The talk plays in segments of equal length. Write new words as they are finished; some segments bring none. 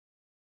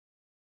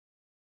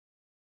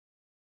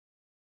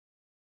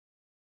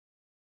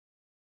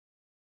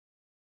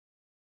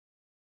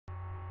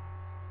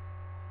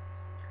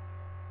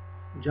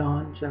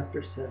John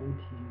chapter 17.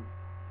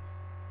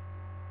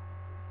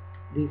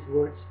 These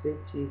words spake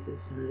Jesus,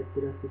 and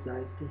lifted up his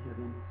eyes to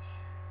heaven,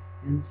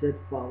 and said,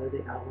 Father,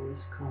 the hour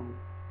is come.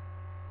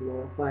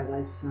 Glorify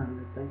thy Son,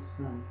 that thy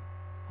Son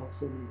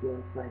also may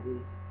glorify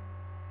thee.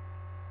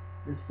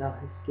 As thou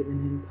hast given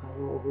him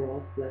power over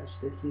all flesh,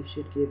 that he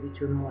should give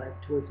eternal life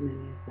to as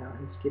many as thou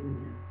hast given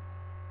him.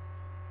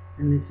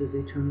 And this is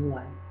eternal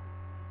life,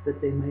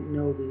 that they might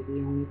know thee,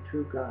 the only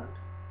true God,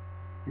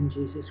 and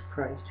Jesus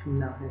Christ, whom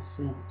thou hast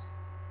sent.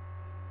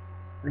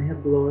 I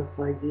have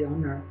glorified thee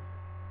on earth.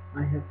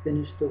 I have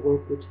finished the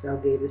work which thou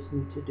gavest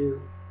me to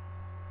do.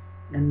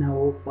 And now,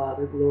 O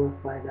Father,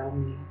 glorify thou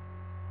me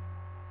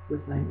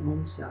with thine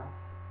own self,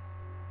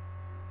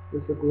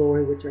 with the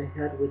glory which I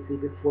had with thee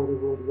before the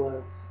world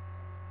was.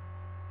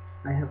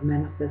 I have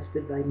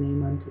manifested thy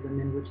name unto the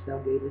men which thou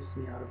gavest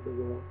me out of the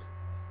world.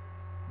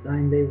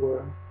 Thine they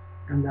were,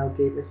 and thou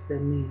gavest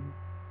them me,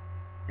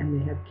 and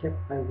they have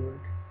kept thy word.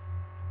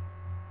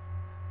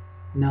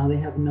 Now they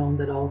have known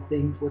that all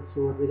things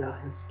whatsoever thou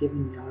hast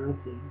given me are of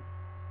thee.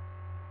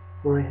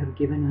 For I have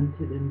given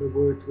unto them the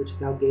words which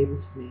thou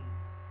gavest me,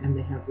 and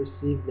they have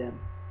received them,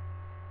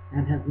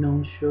 and have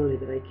known surely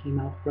that I came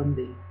out from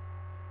thee,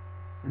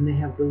 and they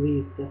have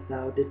believed that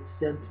thou didst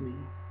send me.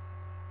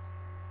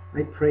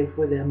 I pray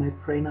for them. I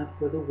pray not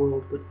for the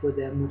world, but for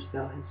them which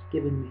thou hast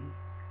given me.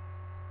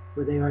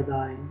 For they are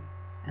thine,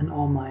 and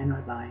all mine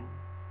are thine,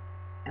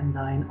 and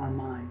thine are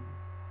mine,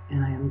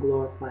 and I am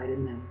glorified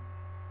in them.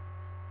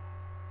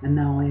 And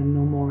now I am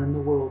no more in the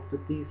world,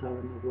 but these are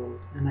in the world,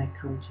 and I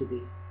come to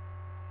thee.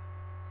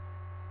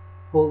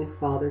 Holy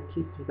Father,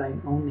 keep to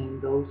thine own name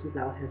those who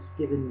thou hast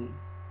given me,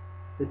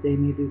 that they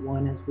may be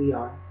one as we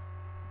are.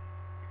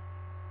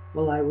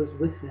 While I was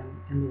with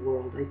them in the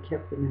world, I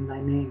kept them in thy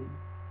name.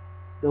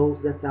 Those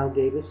that thou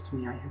gavest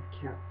me I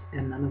have kept,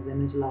 and none of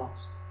them is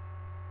lost,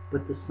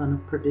 but the son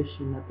of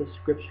perdition, that the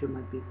scripture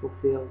might be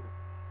fulfilled.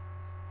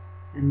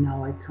 And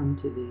now I come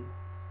to thee,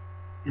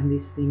 and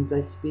these things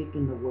I speak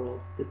in the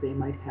world, that they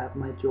might have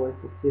my joy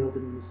fulfilled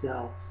in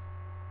themselves.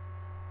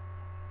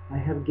 I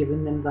have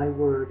given them thy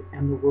word,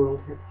 and the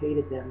world hath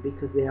hated them,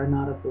 because they are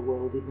not of the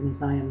world, even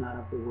as I am not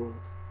of the world.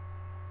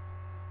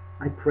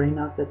 I pray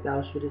not that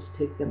thou shouldest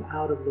take them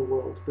out of the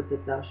world, but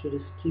that thou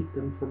shouldest keep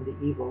them from the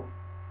evil.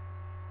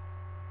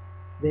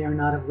 They are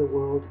not of the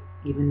world,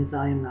 even as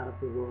I am not of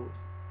the world.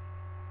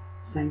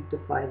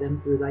 Sanctify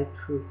them through thy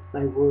truth.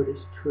 Thy word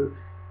is truth.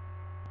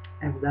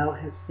 As thou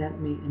hast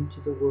sent me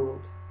into the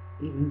world,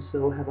 even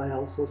so have I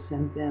also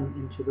sent them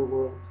into the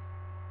world.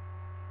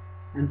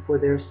 And for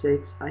their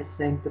sakes I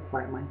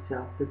sanctify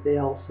myself, that they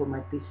also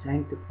might be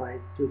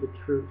sanctified through the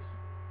truth.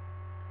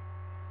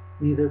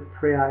 Neither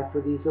pray I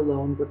for these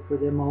alone, but for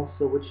them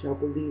also which shall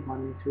believe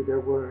on me through their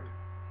word,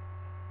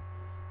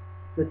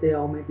 that they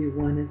all may be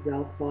one as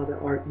thou, Father,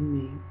 art in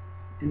me,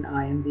 and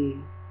I in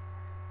thee,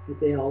 that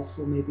they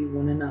also may be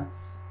one in us,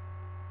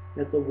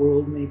 that the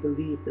world may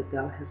believe that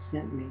thou hast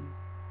sent me.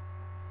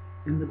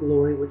 And the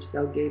glory which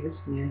thou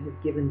gavest me I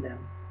have given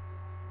them,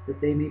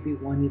 that they may be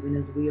one even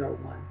as we are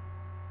one.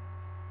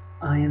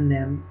 I in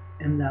them,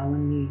 and thou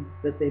in me,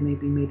 that they may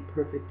be made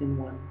perfect in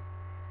one,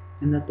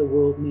 and that the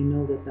world may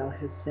know that thou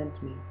hast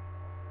sent me,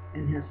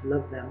 and hast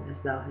loved them as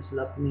thou hast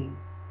loved me.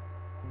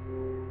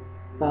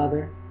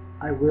 Father,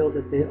 I will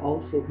that they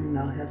also whom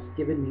thou hast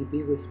given me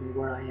be with me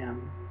where I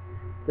am,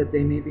 that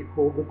they may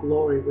behold the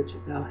glory which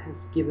thou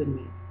hast given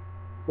me,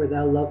 for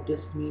thou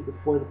lovedest me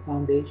before the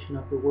foundation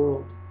of the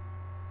world.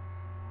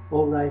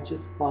 O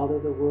righteous Father,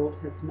 the world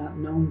hath not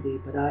known thee,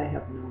 but I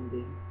have known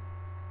thee,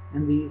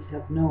 and these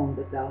have known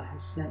that thou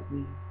hast sent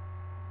me.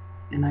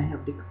 And I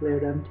have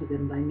declared unto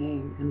them thy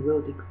name, and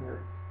will declare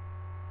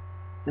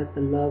it, that the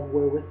love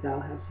wherewith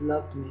thou hast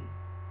loved me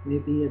may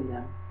be in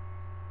them,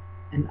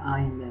 and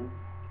I in them.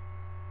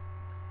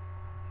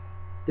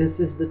 This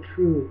is the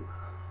true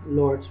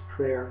Lord's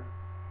Prayer.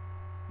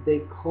 They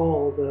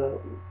call the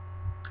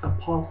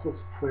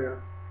Apostles'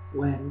 Prayer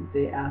when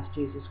they ask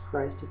Jesus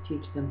Christ to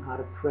teach them how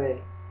to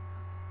pray.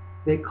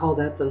 They call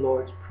that the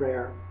Lord's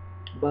Prayer,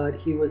 but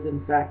he was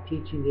in fact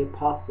teaching the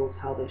apostles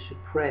how they should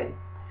pray.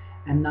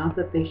 And not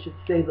that they should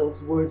say those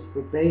words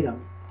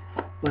verbatim,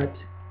 but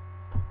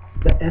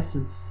the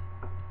essence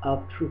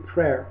of true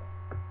prayer.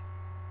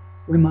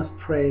 We must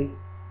pray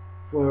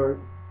for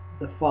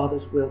the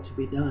Father's will to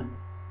be done.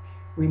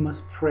 We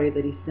must pray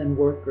that he send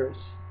workers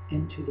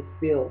into the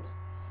field.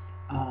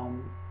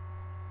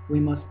 We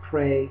must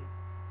pray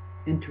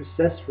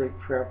intercessory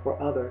prayer for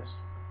others.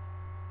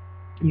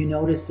 You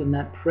notice in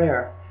that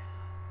prayer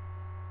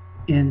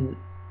in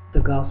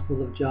the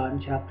Gospel of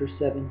John chapter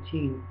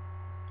 17,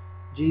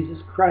 Jesus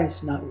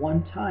Christ not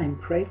one time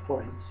prayed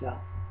for himself.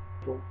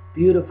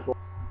 Beautiful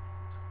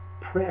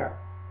prayer.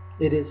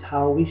 It is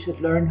how we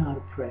should learn how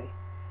to pray.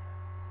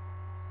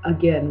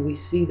 Again,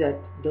 we see that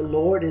the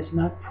Lord is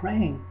not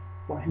praying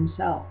for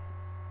himself.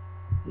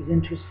 He's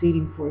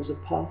interceding for his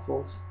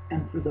apostles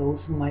and for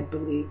those who might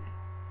believe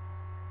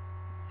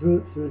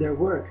through their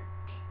word.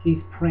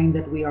 He's praying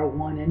that we are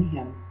one in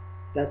him,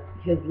 that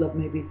his love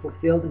may be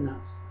fulfilled in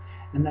us,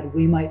 and that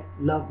we might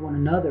love one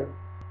another,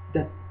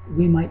 that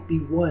we might be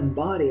one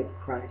body of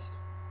Christ.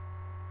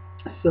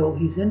 So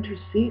he's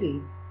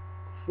interceding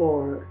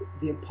for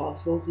the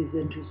apostles. He's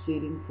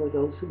interceding for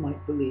those who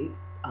might believe,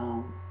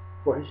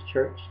 for his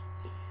church.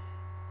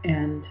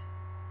 And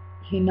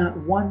he not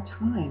one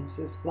time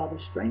says, Father,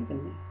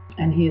 strengthen me.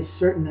 And he is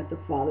certain that the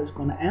Father is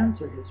going to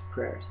answer his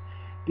prayers,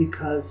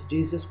 because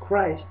Jesus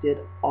Christ did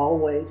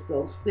always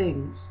those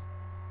things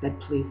that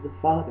pleased the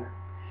Father.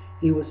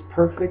 He was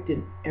perfect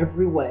in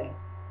every way,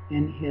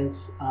 in his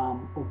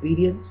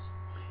obedience,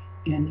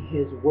 in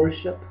his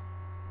worship,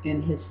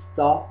 in his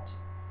thought,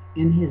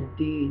 in his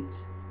deeds,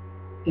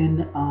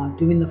 in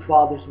doing the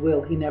Father's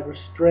will. He never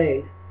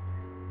strayed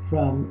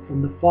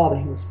from the Father.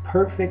 He was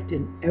perfect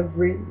in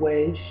every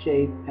way,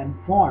 shape, and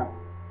form.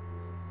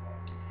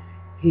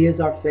 He is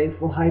our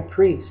faithful high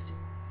priest.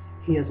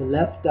 He has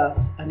left us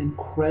an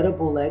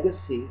incredible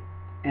legacy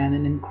and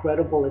an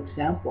incredible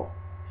example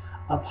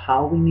of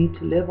how we need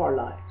to live our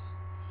lives,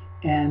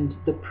 and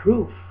the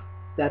proof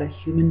that a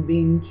human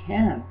being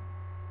can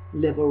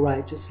live a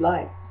righteous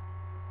life.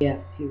 Yes,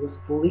 he was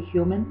fully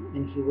human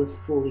and he was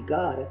fully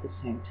God at the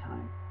same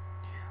time.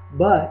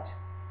 But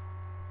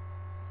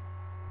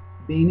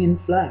being in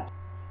flesh,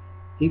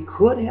 he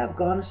could have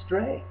gone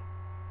astray.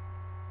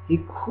 He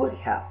could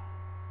have.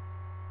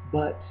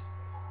 But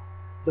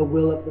the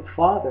will of the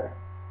Father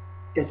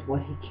is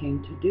what he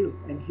came to do.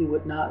 And he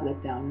would not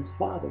let down his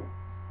Father,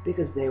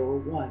 because they were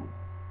one.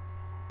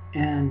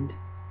 And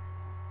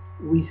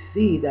we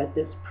see that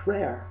this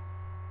prayer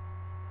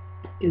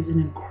is an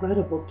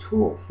incredible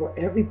tool for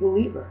every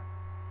believer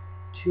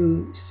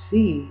to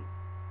see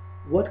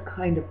what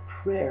kind of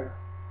prayer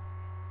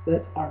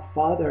that our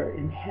Father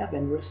in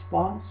heaven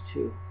responds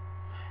to.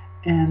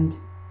 And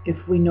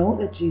if we know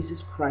that Jesus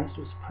Christ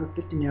was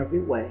perfect in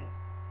every way,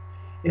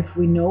 if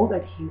we know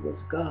that he was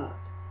God,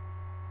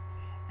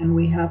 and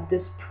we have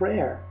this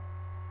prayer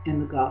in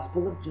the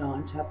Gospel of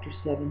John chapter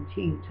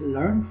 17 to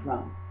learn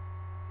from,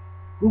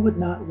 who would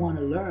not want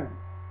to learn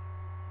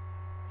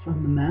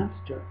from the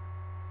Master,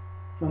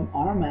 from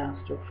our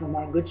Master, from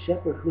our Good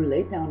Shepherd, who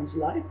laid down his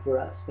life for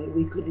us that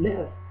we could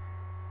live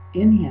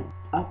in him?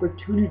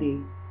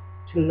 Opportunity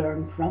to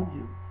learn from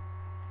him,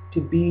 to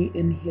be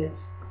in his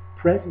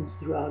presence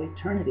throughout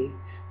eternity,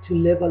 to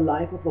live a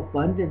life of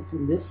abundance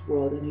in this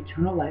world and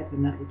eternal life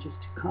in that which is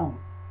to come.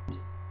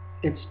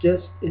 It's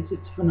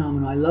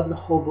phenomenal. I love the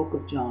whole book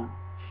of John.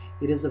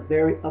 It is a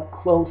very up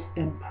close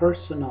and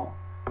personal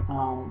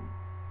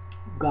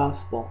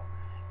gospel.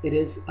 It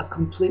is a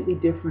completely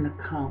different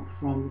account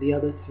from the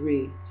other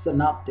three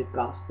synoptic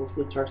gospels,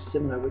 which are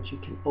similar, which you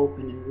can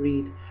open and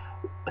read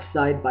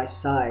side by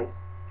side.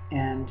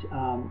 And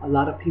a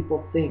lot of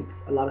people think,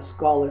 a lot of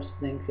scholars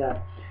think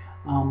that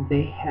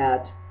they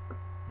had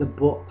the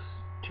books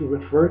to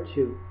refer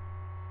to.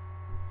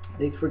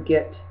 They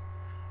forget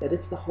that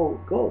it's the Holy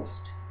Ghost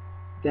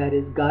that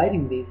is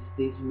guiding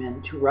these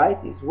men to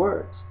write these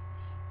words.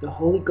 The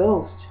Holy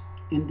Ghost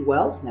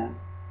indwells them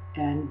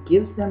and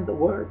gives them the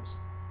words,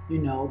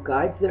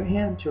 guides their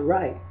hand to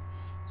write.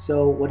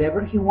 So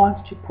whatever he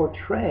wants to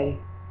portray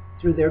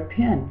through their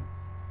pen,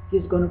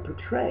 he's going to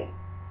portray.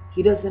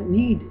 He doesn't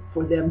need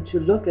for them to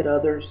look at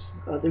other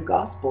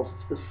gospels.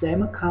 It's the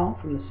same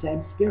account from the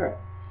same Spirit.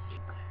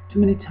 Too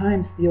many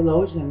times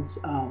theologians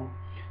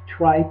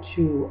try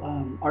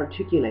to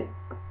articulate.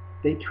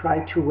 They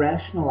try to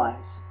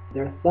rationalize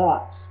their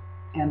thoughts,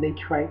 and they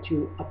try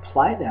to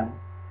apply them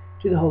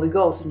to the Holy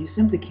Ghost, and you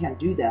simply can't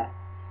do that.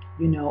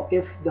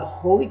 If the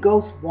Holy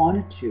Ghost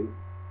wanted to,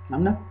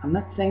 I'm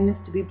not saying this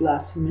to be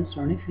blasphemous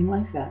or anything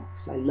like that,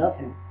 because I love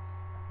him.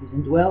 He's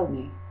indwelled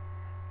me.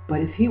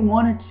 But if he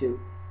wanted to,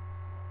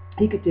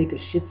 he could take a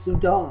Shih Tzu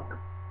dog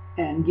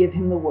and give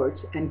him the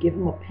words and give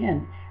him a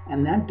pen,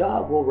 and that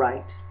dog will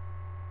write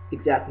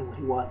exactly what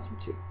he wants him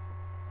to.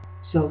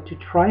 So to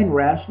try and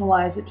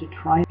rationalize it, to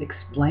try and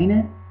explain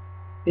it,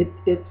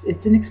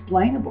 it's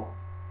inexplainable.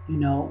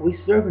 We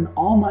serve an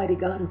almighty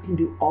God who can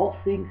do all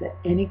things at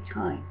any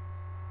time.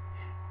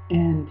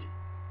 And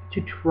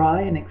to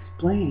try and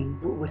explain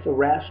with a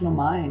rational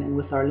mind and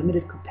with our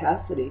limited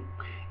capacity,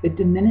 it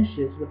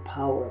diminishes the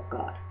power of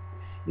God.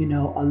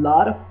 A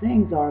lot of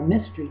things are a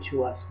mystery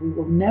to us. We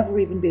will never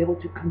even be able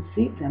to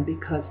conceive them,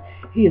 because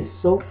he is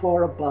so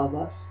far above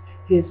us.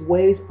 His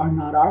ways are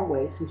not our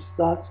ways. His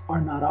thoughts are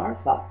not our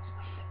thoughts.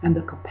 And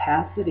the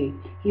capacity,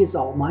 he is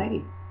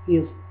almighty. He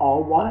is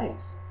all wise.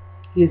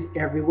 He is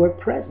everywhere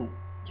present.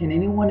 Can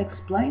anyone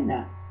explain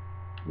that?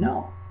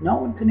 No. No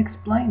one can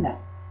explain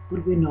that.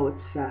 But we know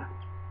it's fact.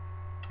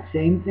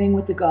 Same thing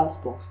with the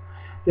Gospels.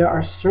 There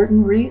are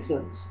certain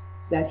reasons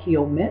that he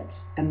omits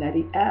and that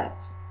he adds.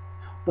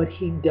 But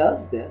he does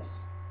this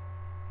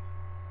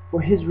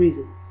for his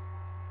reason,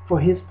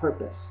 for his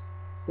purpose,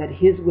 that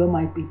his will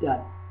might be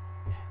done.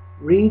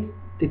 Read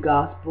the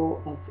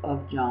Gospel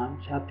of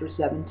John, chapter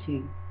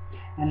 17,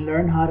 and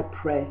learn how to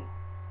pray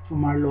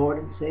from our Lord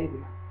and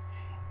Savior.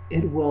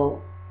 It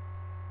will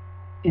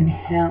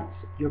enhance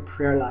your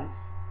prayer life.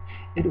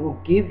 It will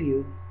give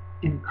you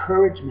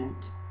encouragement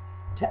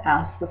to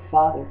ask the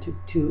Father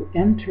to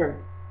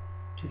enter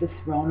to the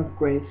throne of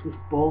grace with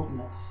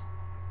boldness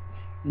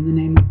In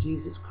the name of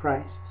Jesus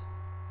Christ,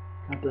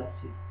 God bless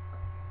you.